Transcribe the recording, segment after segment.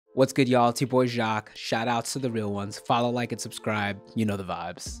What's good, y'all? It's your boy Jacques. Shout outs to the real ones. Follow, like, and subscribe. You know the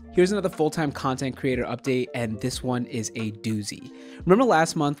vibes. Here's another full-time content creator update, and this one is a doozy. Remember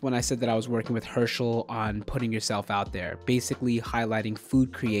last month when I said that I was working with Herschel on putting yourself out there, basically highlighting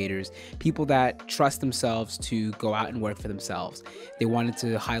food creators, people that trust themselves to go out and work for themselves. They wanted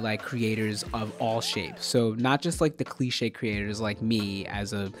to highlight creators of all shapes. So not just like the cliche creators like me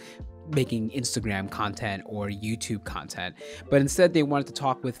as a making Instagram content or YouTube content, but instead they wanted to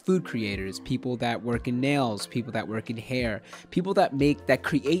talk with food creators, people that work in nails, people that work in hair, people that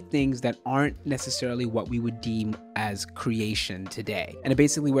create things that aren't necessarily what we would deem as creation today. And I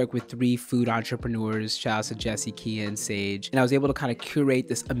basically work with 3 food entrepreneurs, shout out to Jesse, Kia, and Sage, and I was able to kind of curate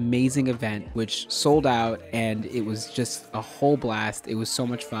this amazing event which sold out, and it was just a whole blast. It was so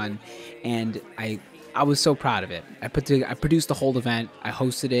much fun, and I was so proud of it. I produced the whole event. I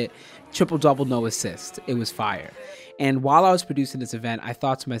hosted it, triple double, no assist. It was fire. And while I was producing this event, I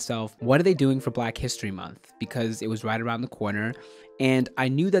thought to myself, what are they doing for Black History Month? Because it was right around the corner. And I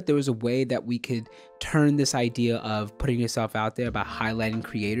knew that there was a way that we could turn this idea of putting yourself out there about highlighting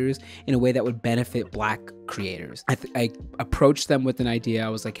creators in a way that would benefit Black creators. I approached them with an idea. I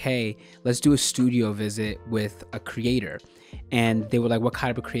was like, hey, let's do a studio visit with a creator. And they were like, what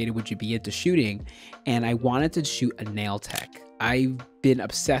kind of a creator would you be into shooting? And I wanted to shoot a nail tech. I've been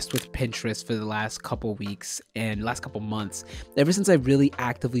obsessed with Pinterest for the last couple weeks and last couple months, ever since I really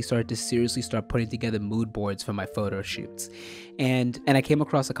actively started to seriously start putting together mood boards for my photo shoots. And I came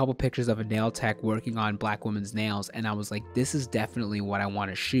across a couple pictures of a nail tech working on Black women's nails, and I was like, this is definitely what I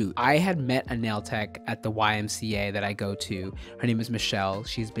want to shoot. I had met a nail tech at the YMCA that I go to. Her name is Michelle.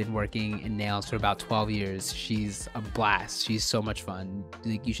 She's been working in nails for about 12 years. She's a blast. She's so much fun.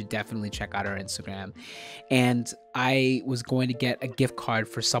 You should definitely check out her Instagram. And I was going to get a gift card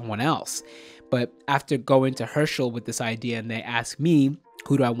for someone else, but after going to Herschel with this idea and they asked me,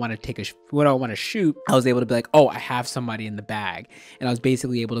 who do I want to shoot? I was able to be like, oh, I have somebody in the bag. And I was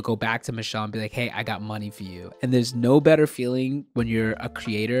basically able to go back to Michelle and be like, hey, I got money for you. And there's no better feeling when you're a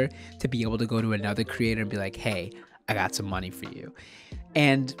creator to be able to go to another creator and be like, hey, I got some money for you.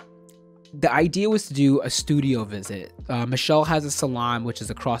 And the idea was to do a studio visit. Michelle has a salon which is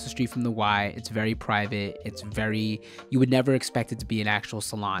across the street from the Y. It's very private. You would never expect it to be an actual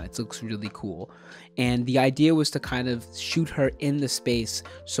salon. It looks really cool. And the idea was to kind of shoot her in the space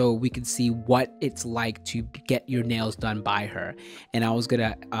so we could see what it's like to get your nails done by her. And I was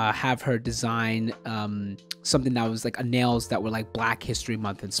gonna have her design something that was like nails that were like Black History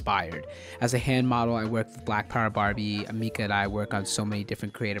Month inspired. As a hand model, I worked with Black Power Barbie. Amika and I work on so many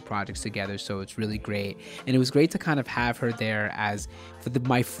different creative projects together, so it's really great. And it was great to kind of have her there as for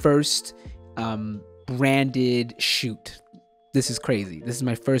my first branded shoot. This is crazy. This is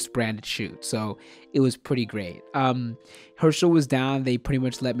my first branded shoot, so it was pretty great. Herschel was down. They pretty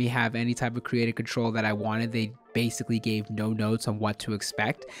much let me have any type of creative control that I wanted. They basically gave no notes on what to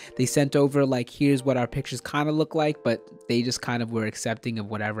expect. They sent over like, here's what our pictures kind of look like, but they just kind of were accepting of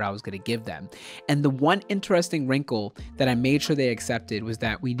whatever I was going to give them. And the one interesting wrinkle that I made sure they accepted was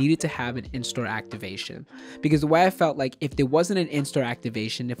that we needed to have an in-store activation, because the way I felt like if there wasn't an in-store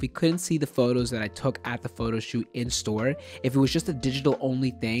activation, if we couldn't see the photos that I took at the photo shoot in store, if it was just a digital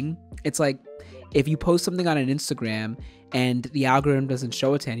only thing, it's like if you post something on an Instagram and the algorithm doesn't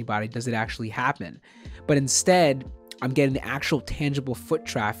show it to anybody, does it actually happen? But instead, I'm getting the actual tangible foot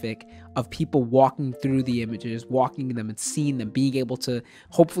traffic of people walking through the images, walking them and seeing them, being able to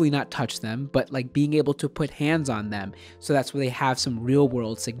hopefully not touch them, but like being able to put hands on them. So that's where they have some real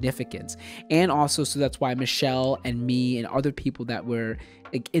world significance. And also, so that's why Michelle and me and other people that were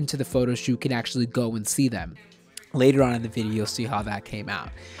like, into the photo shoot can actually go and see them. Later on in the video, you'll see how that came out.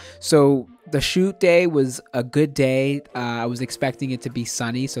 So the shoot day was a good day. I was expecting it to be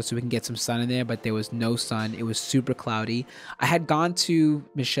sunny so we can get some sun in there, but there was no sun. It was super cloudy. I had gone to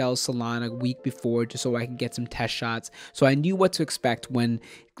Michelle's salon a week before just so I could get some test shots. So I knew what to expect when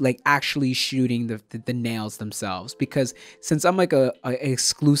like actually shooting the nails themselves, because since I'm like a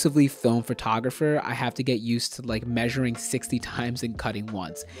exclusively film photographer, I have to get used to like measuring 60 times and cutting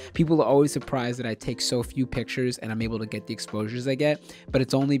once. People are always surprised that I take so few pictures and I'm able to get the exposures I get, but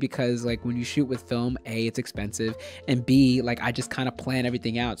it's only because like when you shoot with film, A, it's expensive, and B, like I just kind of plan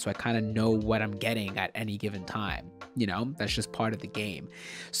everything out so I kind of know what I'm getting at any given time. You know, that's just part of the game.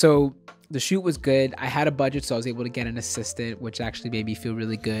 So the shoot was good. I had a budget, so I was able to get an assistant, which actually made me feel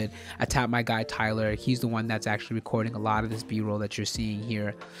really good. I tapped my guy Tyler. He's the one that's actually recording a lot of this B-roll that you're seeing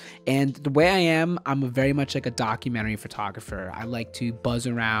here. And the way I am, I'm very much like a documentary photographer. I like to buzz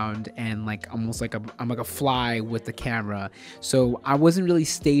around and like almost like I'm like a fly with the camera. So I wasn't really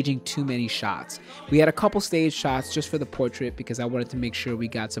staging too many shots. We had a couple stage shots just for the portrait because I wanted to make sure we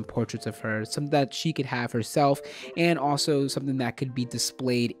got some portraits of her, something that she could have herself, and also something that could be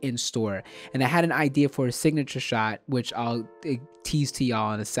displayed in store. And I had an idea for a signature shot, which I'll tease to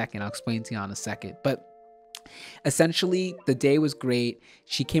y'all in a second. I'll explain to y'all in a second. But essentially, the day was great.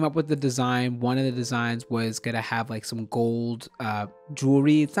 She came up with the design. One of the designs was gonna have like some gold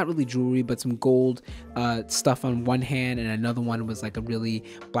jewelry. It's not really jewelry, but some gold stuff on one hand, and another one was like a really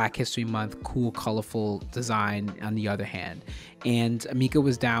Black History Month cool, colorful design on the other hand. And Amika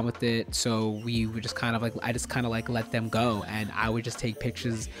was down with it, so we were just kind of like, I just kind of like let them go, and I would just take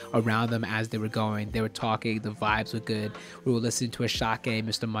pictures around them as they were going. They were talking, the vibes were good. We were listening to a Shake,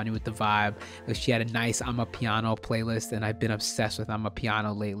 Mr. Money with the Vibe. She had a nice I'm a Piano playlist, and I've been obsessed with I'm a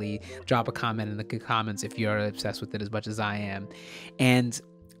Piano lately. Drop a comment in the comments if you're obsessed with it as much as I am. And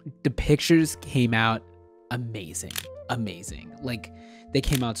the pictures came out amazing. Like, they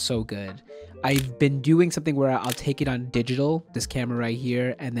came out so good. I've been doing something where I'll take it on digital, this camera right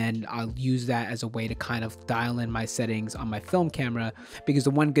here, and then I'll use that as a way to kind of dial in my settings on my film camera, because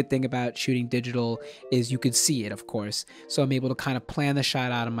the one good thing about shooting digital is you could see it, of course. So I'm able to kind of plan the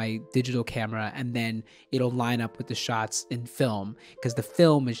shot out on my digital camera, and then it'll line up with the shots in film, because the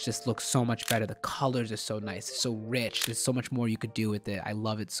film is just looks so much better. The colors are so nice, it's so rich. There's so much more you could do with it. I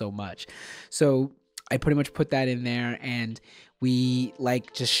love it so much. So I pretty much put that in there, and we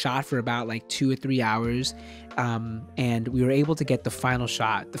like just shot for about like 2 or 3 hours, and we were able to get the final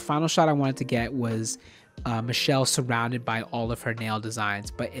shot. The final shot I wanted to get was Michelle surrounded by all of her nail designs,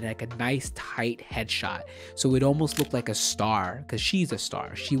 but in like a nice tight headshot, so it almost looked like a star, because she's a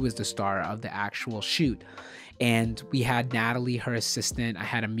star. She was the star of the actual shoot. And we had Natalie, her assistant. I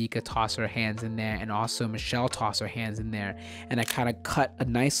had Amika toss her hands in there, and also Michelle toss her hands in there. And I kind of cut a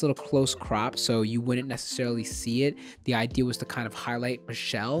nice little close crop so you wouldn't necessarily see it. The idea was to kind of highlight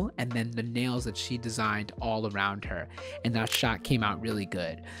Michelle and then the nails that she designed all around her. And that shot came out really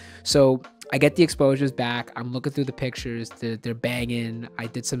good. So I get the exposures back. I'm looking through the pictures. They're banging. I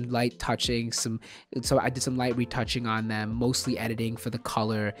did some light touching, so I did some light retouching on them, mostly editing for the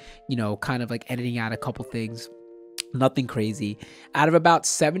color, you know, kind of like editing out a couple things. Nothing crazy. Out of about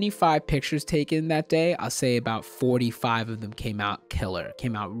 75 pictures taken that day, I'll say about 45 of them came out killer,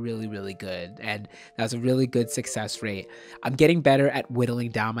 came out really, really good. And that's a really good success rate. I'm getting better at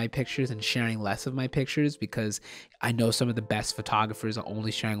whittling down my pictures and sharing less of my pictures, because I know some of the best photographers are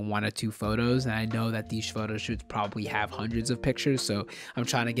only sharing 1 or 2 photos. And I know that these photo shoots probably have hundreds of pictures. So I'm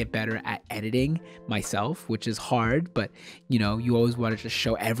trying to get better at editing myself, which is hard, but you know, you always want to just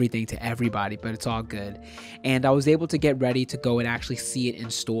show everything to everybody, but it's all good. And I was able to get ready to go and actually see it in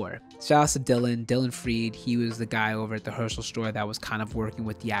store. Shout out to Dylan Freed. He was the guy over at the Herschel store that was kind of working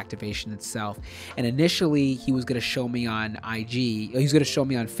with the activation itself. And initially he was going to show me on IG, he was going to show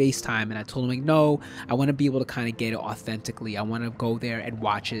me on FaceTime, and I told him like, no, I want to be able to kind of get it authentically. I want to go there and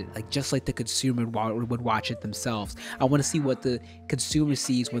watch it like just like the consumer would watch it themselves. I want to see what the consumer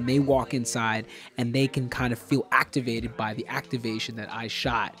sees when they walk inside, and they can kind of feel activated by the activation that I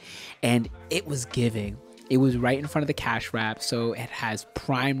shot. And it was giving. It was right in front of the cash wrap, so it has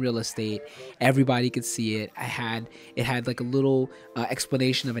prime real estate. Everybody could see it. It had like a little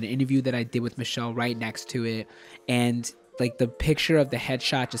explanation of an interview that I did with Michelle right next to it, and like the picture of the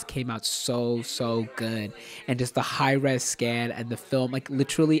headshot just came out so good. And just the high res scan and the film, like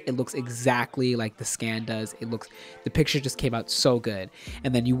literally it looks exactly like the scan does. The picture just came out so good.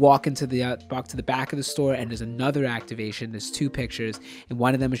 And then you walk into the back of the store, and there's another activation. There's 2 pictures, and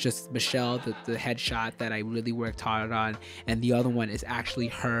one of them is just Michelle, the headshot that I really worked hard on, and the other one is actually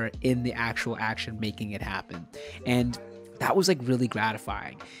her in the actual action making it happen. And that was like really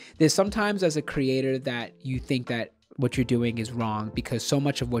gratifying. There's sometimes as a creator that you think that what you're doing is wrong, because so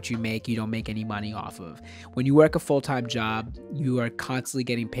much of what you make, you don't make any money off of. When you work a full-time job, you are constantly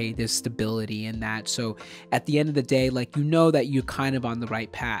getting paid. There's stability in that. So at the end of the day, like, you know that you're kind of on the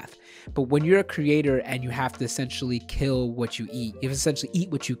right path. But when you're a creator and you have to essentially kill what you eat, you essentially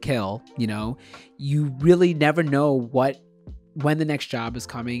eat what you kill, you know, you really never know when the next job is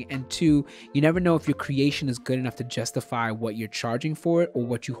coming, and 2, you never know if your creation is good enough to justify what you're charging for it or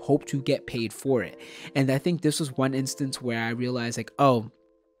what you hope to get paid for it. And I think this was one instance where I realized like, oh,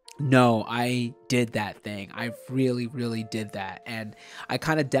 No, I did that thing. I really, really did that. And I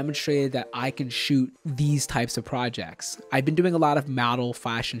kind of demonstrated that I can shoot these types of projects. I've been doing a lot of model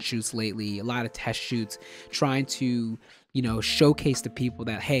fashion shoots lately, a lot of test shoots, trying to, showcase to people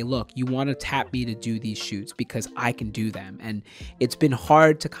that, hey, look, you want to tap me to do these shoots because I can do them. And it's been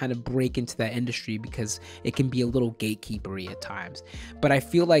hard to kind of break into that industry because it can be a little gatekeepery at times. But I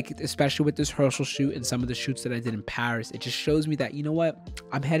feel like, especially with this Herschel shoot and some of the shoots that I did in Paris, it just shows me that, you know what,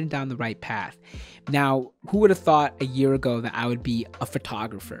 I'm heading down the right path. Now, who would have thought a year ago that I would be a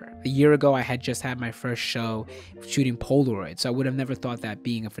photographer? A year ago, I had just had my first show shooting Polaroid, so I would have never thought that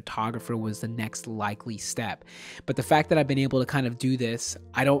being a photographer was the next likely step. But the fact that I've been able to kind of do this,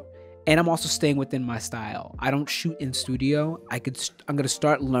 and I'm also staying within my style. I don't shoot in studio. I'm going to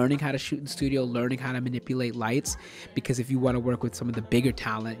start learning how to shoot in studio, learning how to manipulate lights, because if you want to work with some of the bigger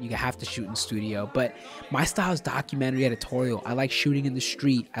talent, you have to shoot in studio. But my style is documentary editorial. I like shooting in the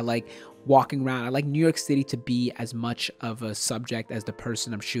street. I like walking around. I like New York City to be as much of a subject as the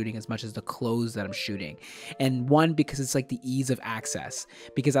person I'm shooting, as much as the clothes that I'm shooting. And one, because it's like the ease of access,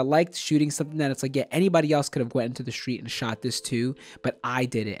 because I liked shooting something that it's like, yeah, anybody else could have went into the street and shot this too, but I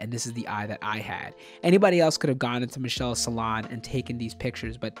did it, and this is the eye that I had. Anybody else could have gone into Michelle's salon and taken these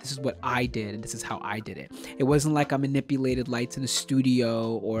pictures, but this is what I did, and this is how I did it. It wasn't like I manipulated lights in the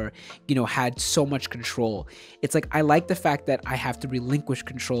studio or, had so much control. It's like, I like the fact that I have to relinquish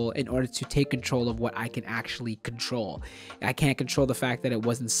control in order to take control of what I can actually control. I can't control the fact that it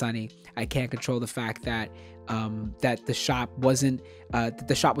wasn't sunny. I can't control the fact that that the shop wasn't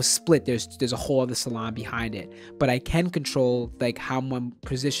the shop was split. There's a whole other salon behind it, but I can control like how I'm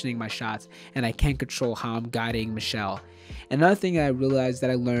positioning my shots, and I can control how I'm guiding Michelle. Another thing that I realized that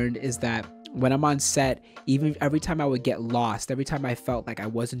I learned is that when I'm on set, even every time I would get lost, every time I felt like I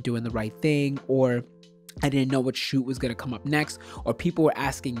wasn't doing the right thing, or I didn't know what shoot was going to come up next, or people were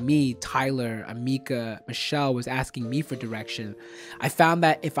asking me, Tyler, Amika, Michelle was asking me for direction, I found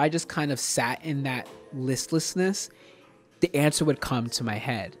that if I just kind of sat in that listlessness, the answer would come to my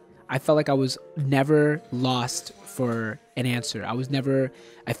head. I felt like I was never lost for an answer.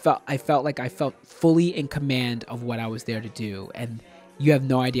 I felt like I felt fully in command of what I was there to do. And you have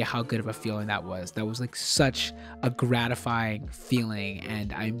no idea how good of a feeling that was. That was like such a gratifying feeling,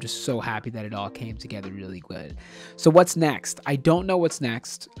 and I'm just so happy that it all came together really good. So what's next? I don't know what's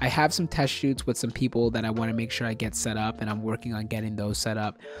next. I have some test shoots with some people that I want to make sure I get set up, and I'm working on getting those set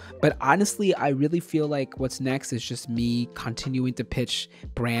up. But honestly, I really feel like what's next is just me continuing to pitch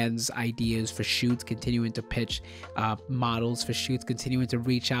brands ideas for shoots, continuing to pitch models for shoots, continuing to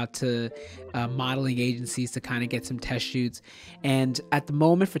reach out to modeling agencies to kind of get some test shoots. And at the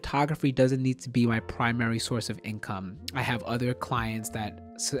moment, photography doesn't need to be my primary source of income. I have other clients that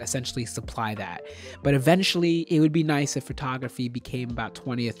essentially supply that. But eventually, it would be nice if photography became about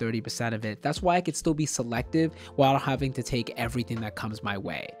 20 or 30% of it. That's why I could still be selective while having to take everything that comes my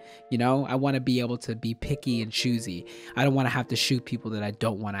way. I want to be able to be picky and choosy. I don't want to have to shoot people that I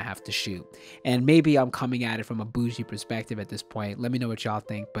don't want to have to shoot. And maybe I'm coming at it from a bougie perspective at this point. Let me know what y'all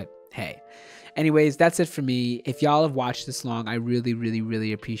think, but hey. Anyways, that's it for me. If y'all have watched this long, I really, really,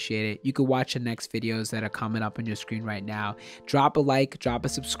 really appreciate it. You can watch the next videos that are coming up on your screen right now. Drop a like, drop a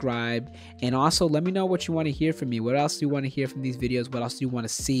subscribe, and also let me know what you want to hear from me. What else do you want to hear from these videos? What else do you want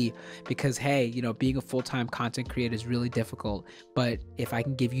to see? Because hey, being a full-time content creator is really difficult, but if I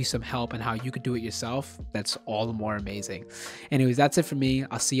can give you some help on how you could do it yourself, that's all the more amazing. Anyways, that's it for me.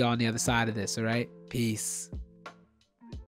 I'll see you on the other side of this, all right? Peace.